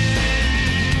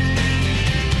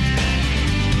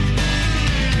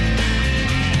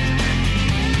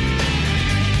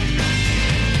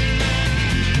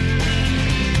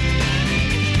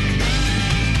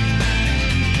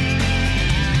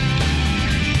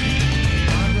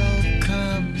 Tomorrow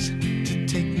comes to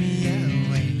take me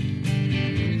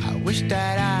away. I wish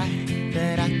that I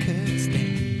could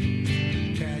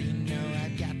stay. Girl, you know I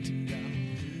got to go.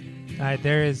 All right,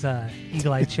 there is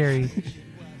Eagle Eye Cherry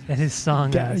and his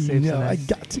song Save Tonight. I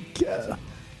got to go.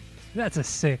 That's a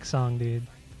sick song, dude.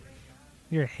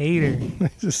 You're a hater.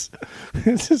 It's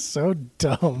just so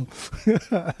dumb.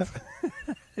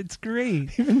 It's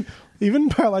great. Even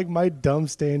by like my dumb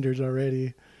standards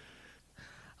already.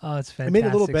 Oh, it's fantastic. It made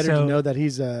it a little better So, to know that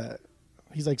he's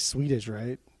like Swedish,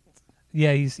 right?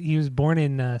 Yeah, he was born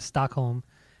in Stockholm,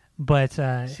 but his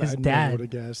I never dad. would have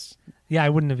guessed. Yeah, I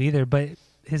wouldn't have either. But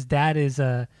his dad is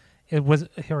he was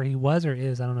or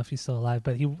is, I don't know if he's still alive,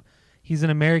 but he He's an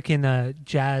American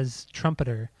jazz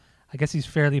trumpeter. I guess he's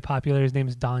fairly popular. His name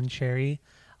is Don Cherry.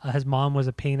 His mom was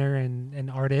a painter and an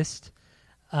artist,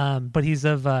 but he's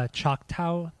of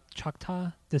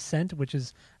Choctaw descent, which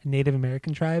is a Native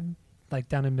American tribe, like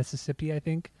down in Mississippi, I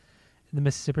think, in the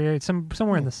Mississippi area,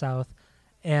 somewhere in the South.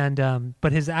 And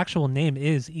but his actual name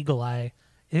is Eagle Eye.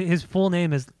 His full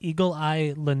name is Eagle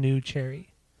Eye Lanu Cherry.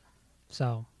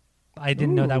 So I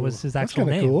didn't know that was his actual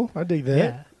that's name. Cool. I dig that.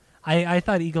 Yeah, I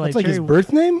thought Eagle Eye That's like Cherry. his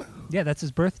birth name. Yeah, that's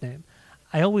his birth name.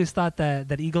 I always thought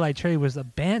that Eagle Eye Cherry was a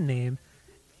band name,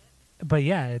 but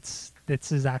yeah, it's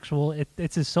his actual.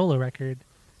 It's his solo record,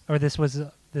 or this was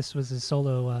his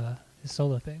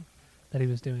solo thing that he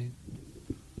was doing.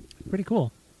 Pretty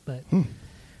cool, but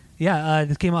yeah,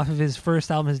 this came off of his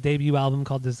first album, his debut album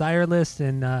called Desireless,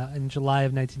 in July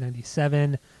of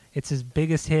 1997. It's his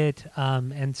biggest hit,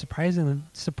 and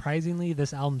surprisingly,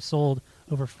 this album sold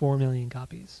over 4 million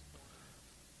copies.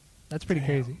 That's pretty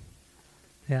crazy.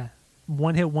 Yeah,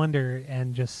 one hit wonder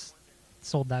and just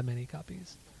sold that many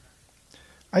copies.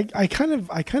 I kind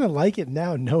of like it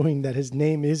now, knowing that his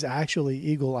name is actually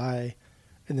Eagle Eye,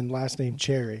 and then last name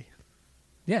Cherry.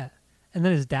 Yeah, and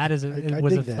then his dad was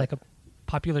dig that. like a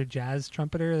popular jazz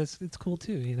trumpeter. It's cool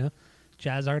too, you know,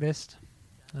 jazz artist.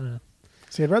 I don't know.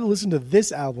 See, I'd rather listen to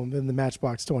this album than the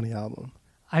Matchbox 20 album,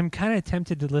 I'm kind of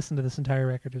tempted to listen to this entire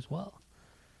record as well.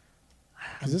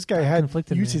 because this guy I'm had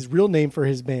conflicted, used man. his real name for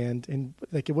his band, and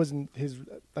like it wasn't his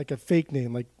like a fake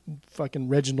name, like fucking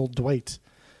Reginald Dwight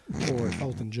or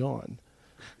Elton John.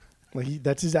 Like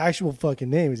that's his actual fucking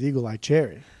name is Eagle Eye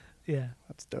Cherry. Yeah,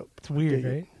 That's dope. it's weird, Dig it.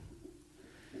 right?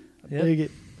 I dig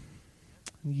it.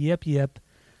 Yep.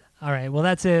 All right. Well,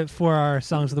 that's it for our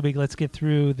songs of the week. Let's get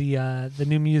through the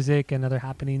new music and other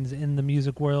happenings in the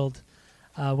music world.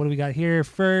 What do we got here?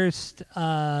 First,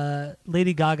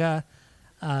 Lady Gaga.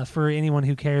 For anyone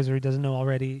who cares or doesn't know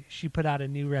already, she put out a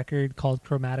new record called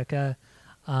Chromatica.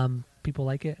 People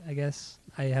like it, I guess.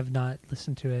 I have not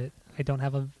listened to it. I don't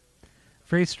have a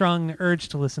very strong urge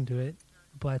to listen to it,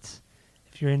 but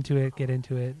if you're into it, get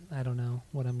into it. I don't know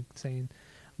what I'm saying.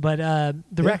 But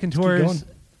the Raconteurs,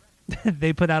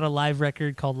 they put out a live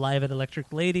record called Live at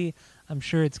Electric Lady. I'm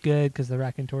sure it's good because the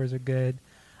Raconteurs are good.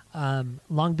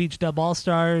 Long Beach Dub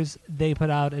All-Stars, they put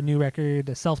out a new record,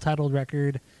 a self-titled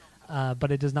record,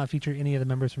 but it does not feature any of the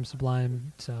members from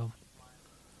Sublime. So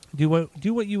do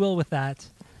what you will with that.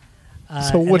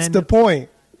 So what's the point?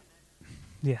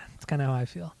 Yeah, it's kind of how I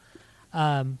feel.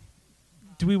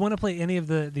 Do we want to play any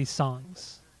of these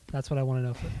songs? That's what I want to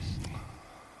know first.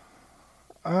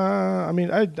 I mean,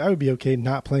 I would be okay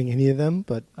not playing any of them,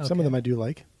 but some of them I do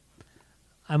like.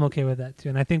 I'm okay with that too,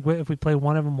 and I think if we play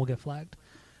one of them, we'll get flagged.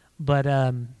 But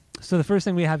so the first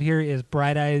thing we have here is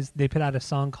Bright Eyes. They put out a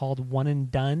song called "One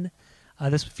and Done."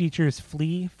 This features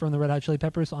Flea from the Red Hot Chili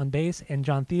Peppers on bass and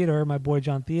John Theodore, my boy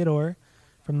John Theodore,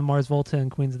 from the Mars Volta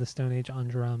and Queens of the Stone Age on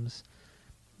drums.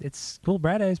 It's cool,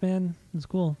 Bright Eyes, man. It's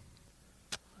cool.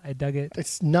 I dug it.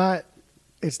 It's not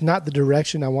the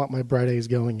direction I want my Bright Eyes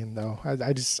going in, though.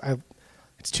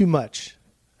 It's too much.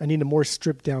 I need a more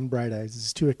stripped down Bright Eyes. This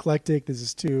is too eclectic. This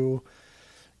is too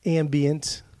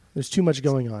ambient. There's too much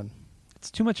going on.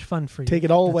 It's too much fun for you. Take it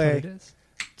all That's what away. it is.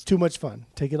 It's too much fun.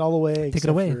 Take it all away. Take it except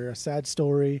away. for a sad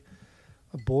story,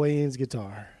 a boy and his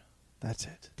guitar. That's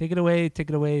it. Take it away. Take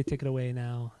it away. Take it away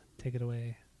now. Take it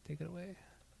away. Take it away.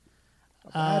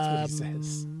 That's what he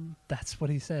says. That's what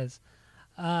he says.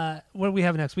 What do we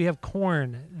have next? We have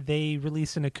Korn. They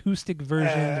released an acoustic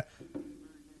version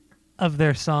of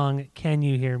their song "Can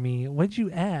You Hear Me." What'd you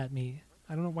at me?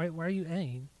 I don't know why. Why are you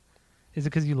aing? Is it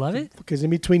because you love it? Because in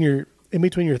between your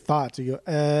thoughts, you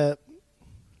go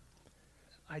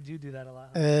I do that a lot.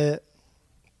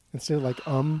 instead of like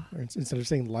or instead of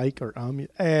saying like or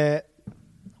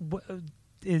What,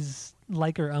 is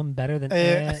like or better than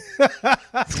I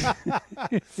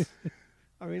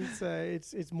mean,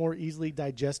 it's more easily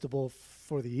digestible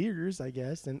for the ears, I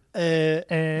guess. And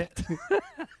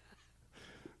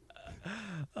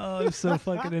oh, it's so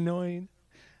fucking annoying.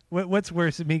 What's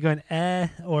worse, me going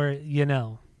or you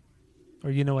know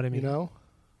what I mean?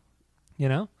 You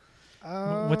know?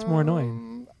 What's more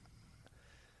annoying?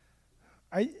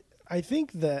 I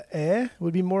think the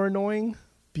would be more annoying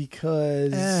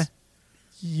because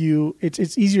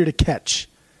it's easier to catch.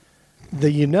 The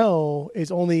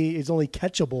is only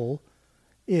catchable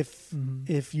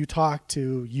if you talk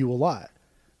to you a lot.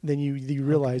 Then you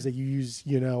realize that you use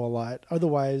a lot.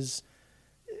 Otherwise,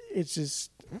 it's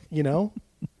just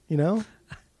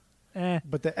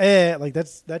But the like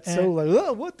that's so like,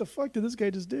 oh, what the fuck did this guy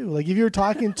just do? Like if you're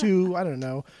talking to I don't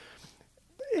know,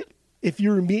 if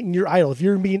you're meeting your idol, if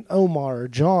you're meeting Omar or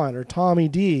John or Tommy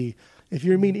D, If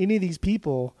you're meeting any of these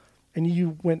people and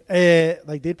you went,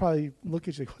 like they'd probably look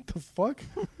at you like, what the fuck?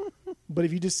 But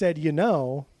if you just said,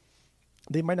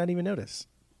 they might not even notice.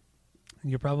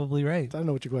 You're probably right. I don't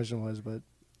know what your question was, but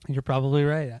You're probably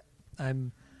right.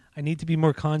 I need to be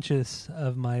more conscious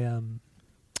of my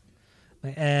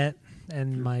my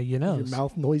and my your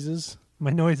mouth noises.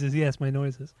 my noises. Yes, my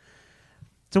noises.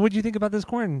 So, what do you think about this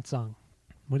Korn song?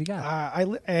 What do you got?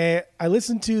 I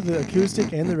listened to the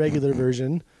acoustic and the regular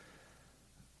version.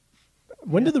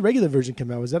 When did the regular version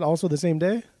come out? Was that also the same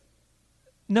day?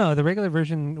 No, the regular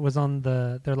version was on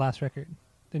their last record,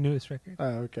 the newest record, Oh,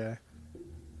 okay.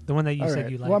 the one that you All said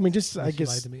right. you liked. Well, I mean, just unless I you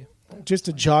lied guess to me. just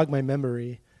to jog my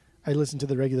memory, I listened to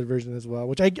the regular version as well,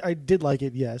 which I did like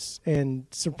it, yes. And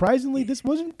surprisingly, this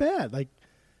wasn't bad. Like,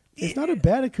 it's not a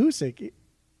bad acoustic,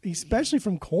 especially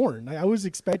from Korn. I was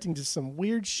expecting just some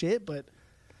weird shit, but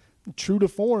true to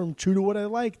form, true to what I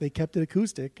like, they kept it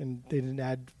acoustic, and they didn't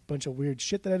add a bunch of weird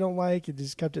shit that I don't like. It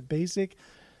just kept it basic.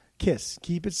 Kiss,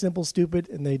 keep it simple, stupid,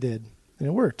 and they did, and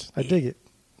it worked. I dig it.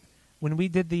 When we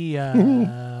did the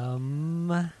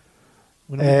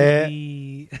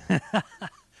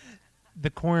the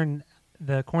Korn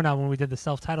album, when we did the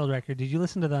self-titled record, did you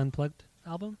listen to the Unplugged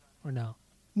album or no?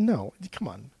 No, come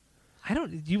on. I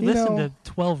don't. You You listened know- to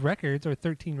 12 records or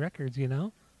 13 records,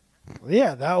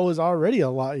 Yeah, that was already a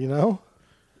lot,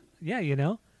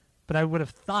 Yeah, But I would have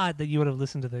thought that you would have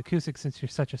listened to the acoustic since you're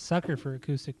such a sucker for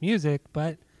acoustic music.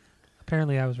 But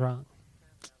apparently, I was wrong.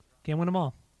 Can't win them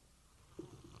all.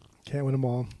 Can't win them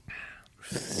all.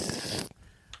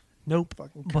 Nope.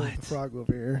 Fucking Kermit the But Frog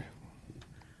over here.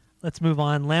 let's move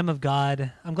on. Lamb of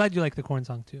God. I'm glad you like the Korn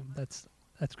song too. That's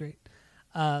great.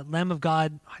 Lamb of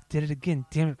God. I did it again.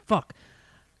 Damn it. Fuck.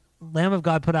 Lamb of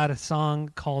God put out a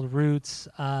song called Roots.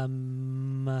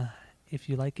 If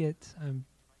you like it,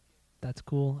 that's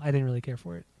cool. I didn't really care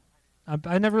for it.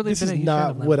 I never really This been is a huge fan not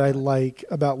of Lamb what of I God. like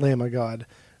about Lamb of God.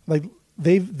 Like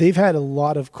they've had a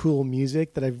lot of cool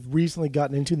music that I've recently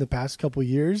gotten into in the past couple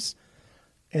years,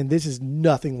 and this is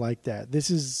nothing like that. This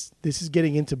is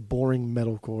getting into boring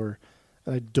metalcore,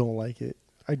 and I don't like it.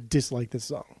 I dislike this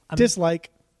song. I'm not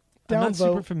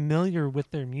super Downvote. familiar with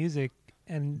their music,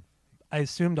 and I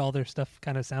assumed all their stuff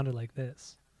kind of sounded like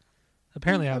this.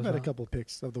 Apparently, I I've was had a wrong. couple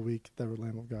picks of the week that were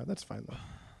Lamb of God. That's fine though.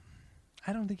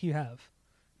 I don't think you have.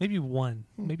 Maybe one.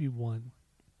 Maybe one.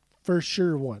 For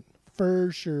sure one.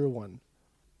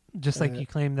 Just like Uh, you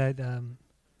claim that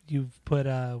you've put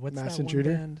what's Masked that Intruder?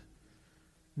 one band?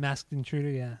 Masked Intruder,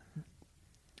 yeah.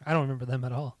 I don't remember them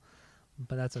at all,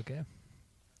 but that's okay.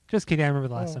 Just kidding. I remember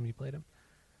the last Oh. time you played them.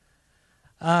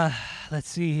 Let's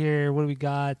see here. What do we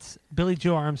got? Billy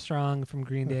Joe Armstrong from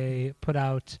Green Day put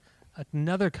out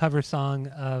another cover song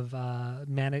of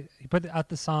Manic. He put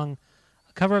out a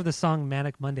cover of the song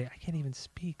Manic Monday. I can't even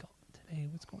speak today.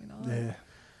 What's going on? Yeah,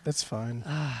 that's fine.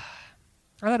 I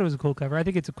thought it was a cool cover. I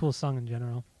think it's a cool song in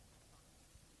general.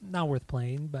 Not worth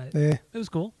playing, but Eh, it was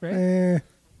cool, right?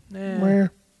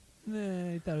 where?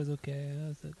 I thought it was okay. It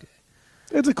was okay.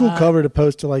 It's a cool Uh, cover to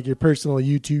post to like your personal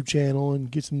YouTube channel and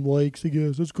get some likes. I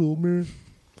guess that's cool, man.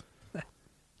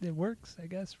 It works, I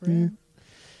guess, for Yeah. him.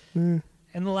 Eh.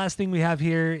 And the last thing we have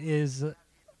here is,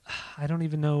 I don't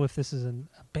even know if this is a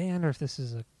band or if this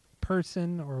is a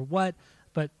person or what,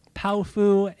 but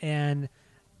Powfu and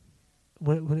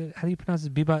how do you pronounce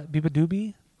it? Biba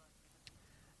Doobie?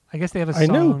 I guess they have a song. I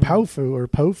know Powfu or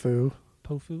Pofu.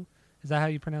 Pofu. Is that how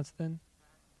you pronounce it then?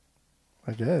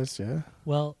 I guess, yeah.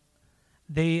 Well,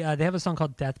 they have a song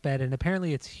called Deathbed, and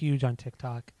apparently it's huge on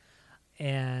TikTok,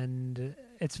 and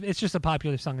it's just a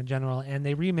popular song in general. And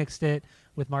they remixed it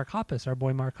with Mark Hoppus, our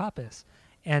boy Mark Hoppus,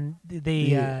 and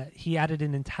he added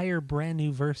an entire brand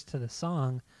new verse to the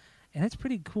song, and it's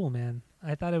pretty cool, man.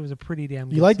 I thought it was a pretty damn.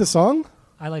 Good You like the song?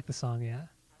 I like the song, yeah.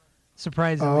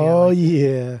 Surprisingly, I Oh liked it.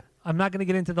 yeah. I'm not gonna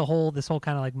get into this whole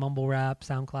kind of like mumble rap,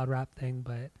 SoundCloud rap thing,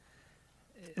 but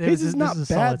His is not a bad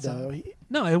solid song. though.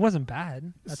 No, it wasn't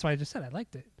bad. That's why I just said I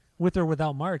liked it. With or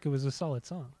without Mark, it was a solid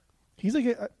song. He's like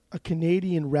a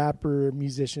Canadian rapper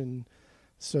musician,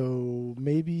 so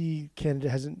maybe Canada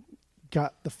hasn't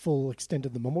got the full extent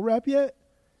of the mumble rap yet.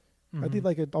 I think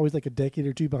always like a decade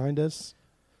or two behind us.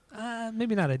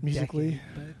 Maybe not a Musically. decade,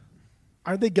 but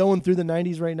Aren't they going through the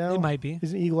 90s right now? they might be.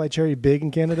 Isn't Eagle Eye Cherry big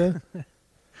in Canada?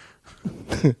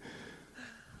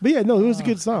 But yeah, no, it was a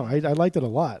good song. I liked it a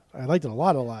lot. I liked it a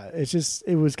lot. It's just,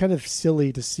 it was kind of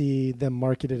silly to see them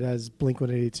market it as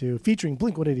Blink-182, featuring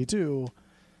Blink-182.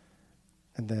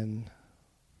 And then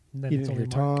And then you it's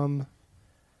didn't hear only Mark. Tom.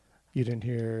 You didn't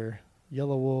hear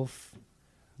Yellow Wolf.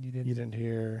 You didn't. You didn't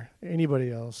hear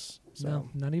anybody else. So No,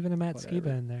 not even a Matt whatever.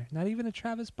 Skiba in there. Not even a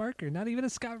Travis Barker. Not even a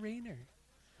Scott Rayner.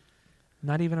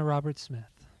 Not even a Robert Smith.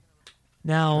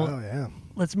 Now, Oh yeah.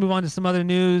 let's move on to some other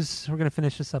news. We're going to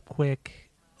finish this up quick.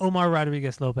 Omar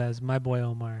Rodriguez Lopez, my boy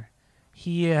Omar.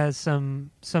 He has some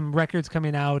records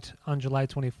coming out on July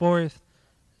 24th.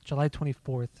 July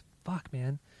 24th. Fuck,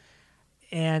 man.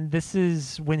 And this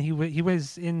is when he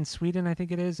was in Sweden, I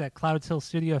think it is, at Clouds Hill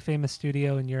Studio, a famous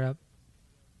studio in Europe.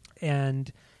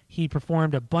 And he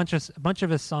performed a bunch of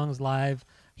his songs live.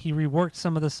 He reworked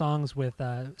some of the songs with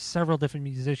several different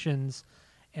musicians,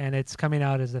 and it's coming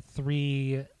out as a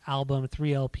 3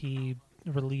 LP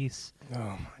release. Oh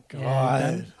my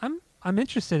And god. I'm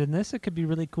interested in this. It could be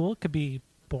really cool. It could be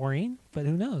boring, but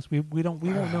who knows? We won't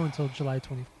know until July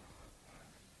 20th.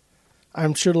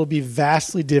 I'm sure it'll be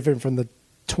vastly different from the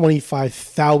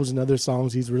 25,000 other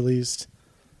songs he's released.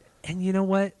 And you know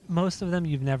what? Most of them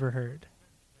you've never heard,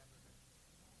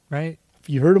 right? If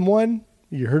you heard him one,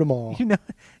 you heard them all.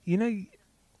 You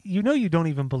know you don't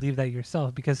even believe that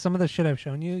yourself, because some of the shit I've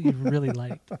shown you, you've really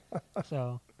liked.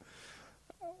 So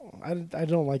I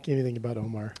don't like anything about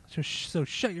Omar. So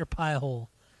shut your pie hole.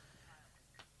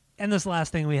 And this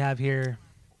last thing we have here,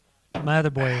 my other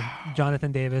boy,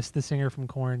 Jonathan Davis, the singer from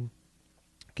Korn,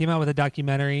 came out with a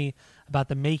documentary about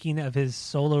the making of his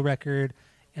solo record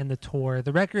and the tour.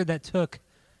 The record that took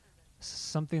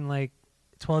something like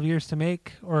 12 years to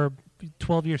make, or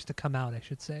 12 years to come out, I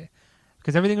should say.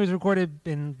 Because everything was recorded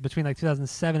in between like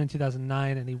 2007 and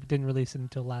 2009, and he didn't release it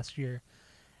until last year.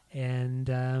 And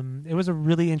it was a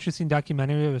really interesting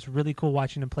documentary. It was really cool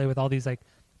watching him play with all these like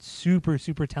super,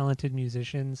 super talented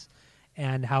musicians,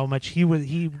 and how much he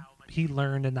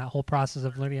learned in that whole process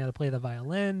of learning how to play the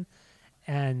violin,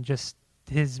 and just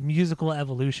his musical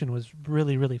evolution was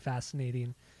really, really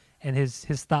fascinating. And his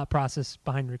thought process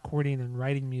behind recording and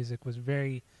writing music was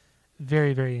very,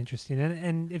 very, very interesting.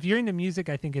 And if you're into music,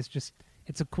 I think it's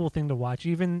a cool thing to watch.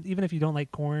 Even if you don't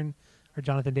like Korn or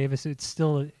Jonathan Davis, it's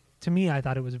still, to me, I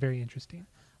thought it was very interesting.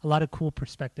 A lot of cool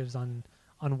perspectives on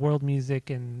world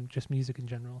music and just music in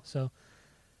general. So,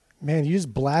 Man, you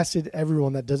just blasted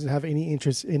everyone that doesn't have any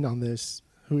interest on this,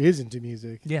 who is into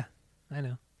music. yeah, I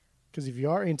know. Because if you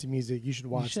are into music, you should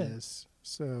watch this.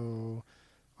 So,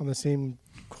 on the same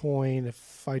coin,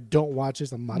 if I don't watch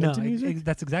this, I'm not into music?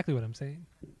 That's exactly what I'm saying.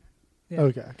 Yeah.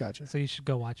 Okay, gotcha. So you should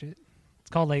go watch it. It's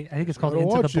called I think it's called Gotta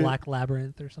Into watch the it. Black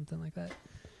Labyrinth or something like that.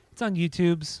 It's on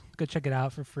YouTube's. Go check it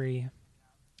out for free.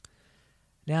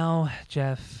 Now,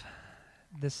 Jeff,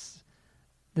 this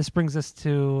brings us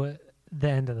to the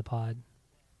end of the pod.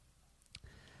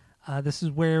 This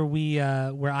is where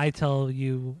where I tell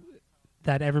you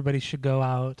that everybody should go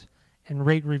out and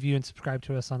rate, review, and subscribe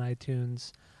to us on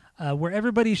iTunes. Where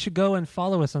everybody should go and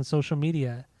follow us on social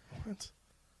media. What?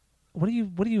 What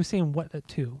are you saying? What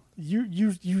to?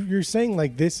 You're saying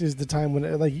like this is the time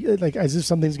when like as if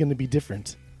something's going to be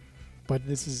different, but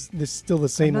this is still the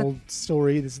same old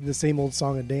story. This is the same old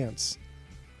song and dance.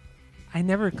 I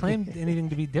never claimed anything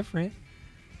to be different.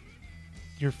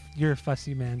 You're a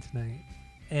fussy man tonight,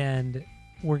 and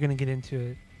we're gonna get into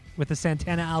it with the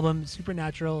Santana album,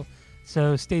 Supernatural.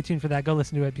 So stay tuned for that. Go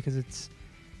listen to it, because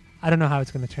I don't know how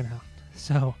it's gonna turn out.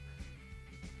 So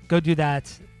go do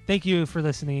that. Thank you for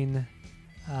listening.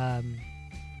 That's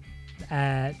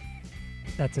it.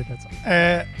 That's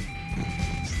all.